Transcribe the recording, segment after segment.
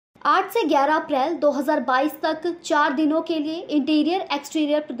8 से 11 अप्रैल 2022 तक 4 दिनों के लिए इंटीरियर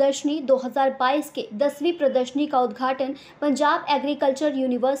एक्सटीरियर प्रदर्शनी 2022 के 10वीं प्रदर्शनी का उद्घाटन पंजाब एग्रीकल्चर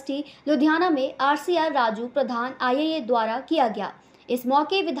यूनिवर्सिटी लुधियाना में आर राजू प्रधान आईएए द्वारा किया गया। इस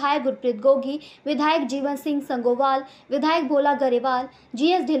मौके विधायक गुरप्रीत गोगी, विधायक जीवन सिंह संगोवाल, विधायक भोला गरेवाल,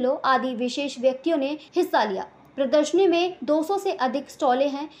 जीएस ढिल्लों आदि विशेष व्यक्तियों ने हिस्सा लिया। प्रदर्शनी में 200 से अधिक स्टॉलें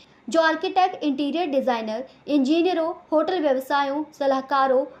हैं जो आर्किटेक्ट, इंटीरियर डिजाइनर, इंजीनियरों, होटल व्यवसायों,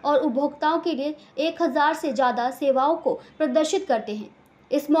 सलाहकारों और उपभोक्ताओं के लिए 1000 से ज़्यादा सेवाओं को प्रदर्शित करते हैं।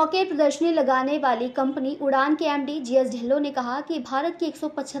 इस मौके प्रदर्शनी लगाने वाली कंपनी उड़ान के एमडी जीएस ढिल्लों ने कहा कि भारत की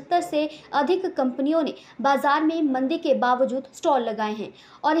 175 से अधिक कंपनियों ने बाजार में मंदी के बावजूद स्टॉल लगाए हैं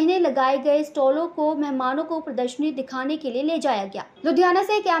और इन्हें लगाए गए स्टॉलों को मेहमानों को प्रदर्शनी दिखाने के लिए ले जाया गया। लुधियाना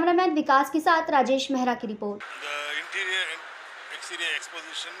से कैमरामैन विकास के साथ राजेश मेहरा की report. Exterior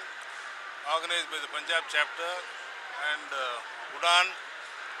exposition organized by the Punjab chapter and Udan.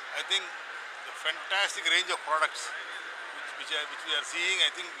 I think the fantastic range of products which we are seeing.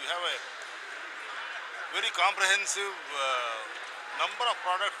 I think we have a very comprehensive number of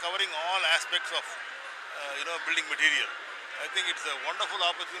products covering all aspects of building material. I think it's a wonderful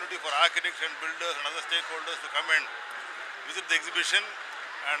opportunity for architects and builders and other stakeholders to come and visit the exhibition,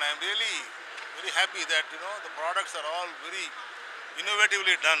 and I'm really very happy that the products are all very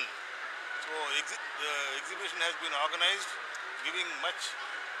innovatively done. So the exhibition has been organized, giving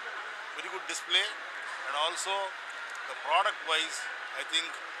very good display, and also the product wise I think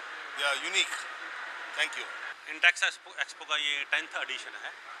they are unique. Thank you. Intex expo का ये 10th addition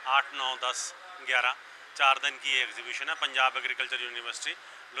है। 8, 9, 10, 11 4 दिन की ये exhibition है। Punjab agriculture university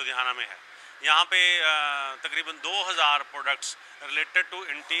Ludhiana में है। यहाँ पे तकरीबन 2000 products related to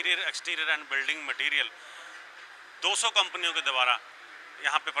interior, exterior and building material 200 कंपनियों के द्वारा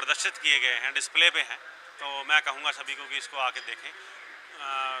यहाँ पे प्रदर्शित किए गए हैं, डिस्प्ले पे हैं। तो मैं कहूँगा सभी को कि इसको आके देखें।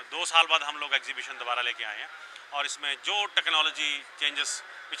 2 साल बाद हम लोग एग्जीबिशन दोबारा लेके आए हैं और इसमें जो टेक्नोलॉजी चेंजेस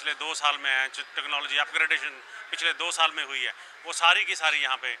पिछले 2 साल में है, जो टेक्नोलॉजी अपग्रेडेशन पिछले 2 साल में हुई है, वो सारी की सारी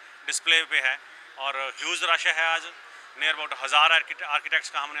यहाँ पे डिस्प्ले पे है। और ह्यूज रश है आज। नियर अबाउट 1000 आर्किटेक्ट्स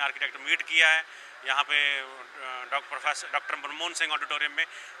का हमने आर्किटेक्ट मीट किया है यहाँ पे डॉक्टर मनमोहन सिंह ऑडिटोरियम में।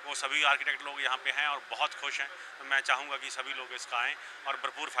 वो सभी आर्किटेक्ट लोग यहाँ पे हैं और बहुत खुश हैं। तो मैं चाहूँगा कि सभी लोग इसका आएँ और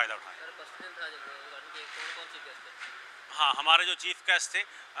भरपूर फ़ायदा उठाएँ। हाँ, हमारे जो चीफ गेस्ट थे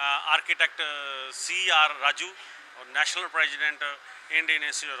आर्किटेक्ट CR राजू और national president Indian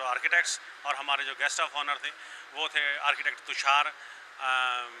institute of architects, और हमारे जो गेस्ट ऑफ ऑनर थे वो थे architect Tushar,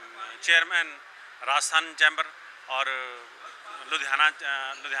 chairman Rajasthan chamber और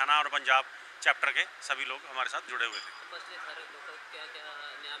लुधियाना और पंजाब चैप्टर के सभी लोग हमारे साथ जुड़े हुए थे।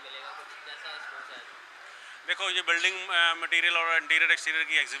 देखो, ये बिल्डिंग मटेरियल और इंटीरियर एक्सटीरियर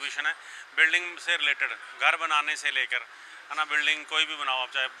की एग्जीबिशन है। बिल्डिंग से रिलेटेड, घर बनाने से लेकर, है ना, बिल्डिंग कोई भी बनाओ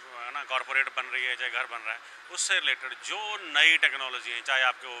आप, चाहे है ना कॉरपोरेट बन रही है, चाहे घर बन रहा है, उससे रिलेटेड जो नई टेक्नोलॉजी है, चाहे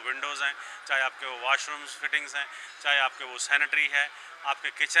आपके वो विंडोज़ हैं, चाहे आपके वो वाशरूम्स फिटिंग्स हैं, चाहे आपके वो सैनिटरी है, आपके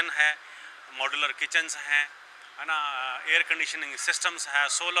किचन है, मॉड्यूलर किचन्स हैं, है ना, एयर कंडीशनिंग सिस्टम्स है,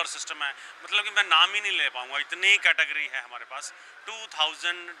 सोलर सिस्टम है। मतलब कि मैं नाम ही नहीं ले पाऊँगा, इतनी कैटेगरी है हमारे पास।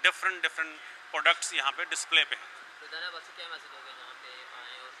 2000 डिफरेंट प्रोडक्ट्स यहाँ पे डिस्प्ले पे हैं।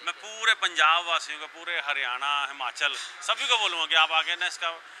 मैं पूरे पंजाब वासियों को, पूरे हरियाणा, हिमाचल सभी को बोलूँगा कि आप आके ना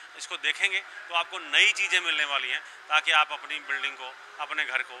इसको देखेंगे तो आपको नई चीज़ें मिलने वाली हैं, ताकि आप अपनी बिल्डिंग को, अपने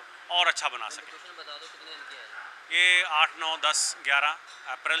घर को और अच्छा बना सकें। ये 8, 9, 10, 11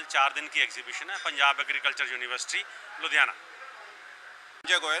 अप्रैल 4 दिन की एग्जीबिशन है, Punjab agriculture university Ludhiana.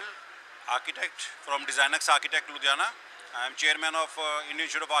 Sanjay Goyal, architect from Designex Architect Ludhiana. I am chairman of Indian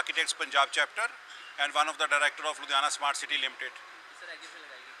Institute of Architects Punjab chapter and one of the director of Ludhiana Smart City Limited.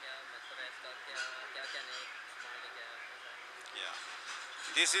 Yeah,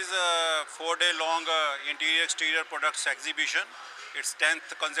 this is a 4-day long interior exterior products exhibition. It's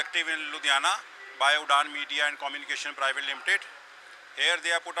 10th consecutive in Ludhiana by Udan Media and Communication Private Limited. Here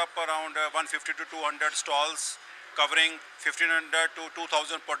they have put up around 150 to 200 stalls covering 1500 to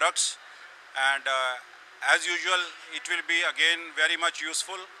 2000 products, and as usual it will be again very much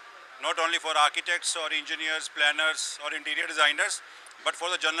useful not only for architects or engineers, planners or interior designers, but for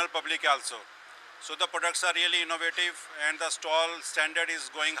the general public also. So the products are really innovative and the stall standard is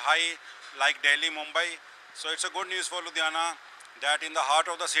going high like Delhi, Mumbai. So it's a good news for Ludhiana that in the heart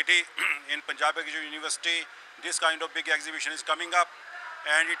of the city in Punjab Agricultural University this kind of big exhibition is coming up,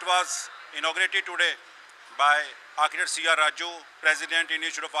 and it was inaugurated today by architect CR Raju, President Indian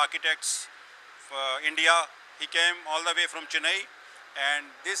Institute of Architects India. He came all the way from Chennai, and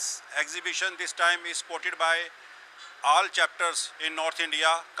this exhibition this time is supported by all chapters in North India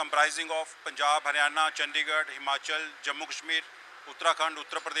comprising of Punjab, Haryana, Chandigarh, Himachal, Jammu Kashmir Uttarakhand,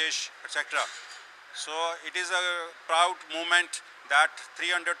 Uttar Pradesh, etc. So it is a proud moment that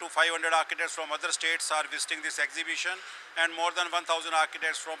 300 to 500 architects from other states are visiting this exhibition, and more than 1,000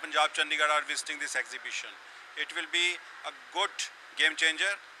 architects from Punjab, Chandigarh are visiting this exhibition. It will be a good game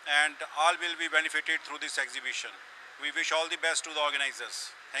changer, and all will be benefited through this exhibition. We wish all the best to the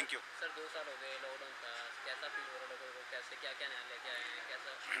organizers. Thank you. Sir 2 साल हो गए lockdown का, कैसा feel हो रहा है लोगों को, कैसे क्या क्या नया लेके आए हैं,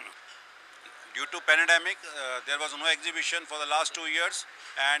 कैसा? Due to pandemic, there was no exhibition for the last 2 years,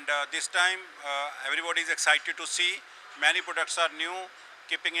 and this time everybody is excited to see. Many products are new,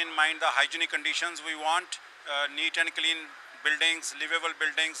 keeping in mind the hygienic conditions. We want neat and clean buildings, livable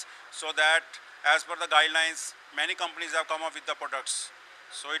buildings, so that as per the guidelines, many companies have come up with the products.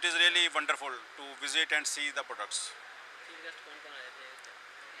 So it is really wonderful to visit and see the products. Chief guest कौन कौन आए थे?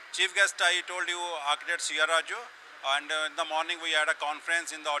 Chief guest, I told you, architect C.R. Raju, and in the morning we had a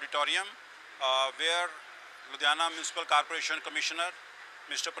conference in the auditorium where Ludhiana Municipal Corporation Commissioner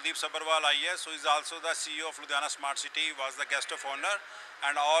Mr. Pradeep Sabharwal IAS, who is also the CEO of Ludhiana Smart City, was the guest of honor,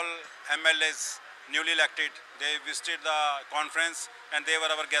 and all MLAs newly elected, they visited the conference and they were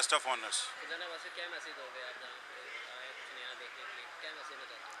our guest of honors. Ludhiana वासी क्या message दोगे आप जहाँ पे आए कुछ नया देखने के लिए, क्या मैसेज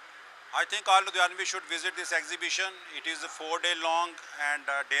देना चाहते हो? I think all Ludhianvi should visit this exhibition. It is 4-day long, and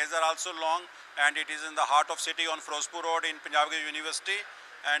days are also long, and it is in the heart of city on Firozpur Road in Punjab University,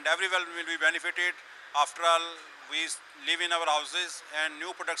 and everyone will be benefited. After all, we live in our houses and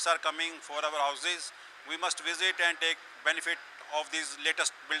new products are coming for our houses. We must visit and take benefit of these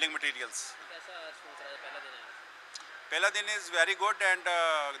latest building materials. कैसा सोच रहा है पहला दिन है? Pehla din is very good, and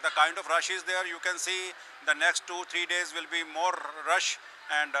the kind of rush is there. You can see the next 2-3 days will be more rush,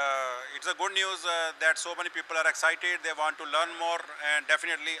 and it's a good news that so many people are excited. They want to learn more and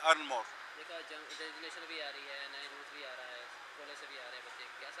definitely earn more. देखा generation भी आ रही है, नए youth भी आ रहा है, college से भी आ रहे हैं बच्चे,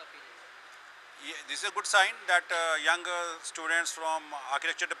 कैसा फील है? This is a good sign that young students from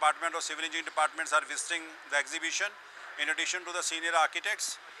architecture department or civil engineering departments are visiting the exhibition in addition to the senior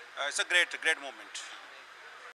architects. It's a great movement.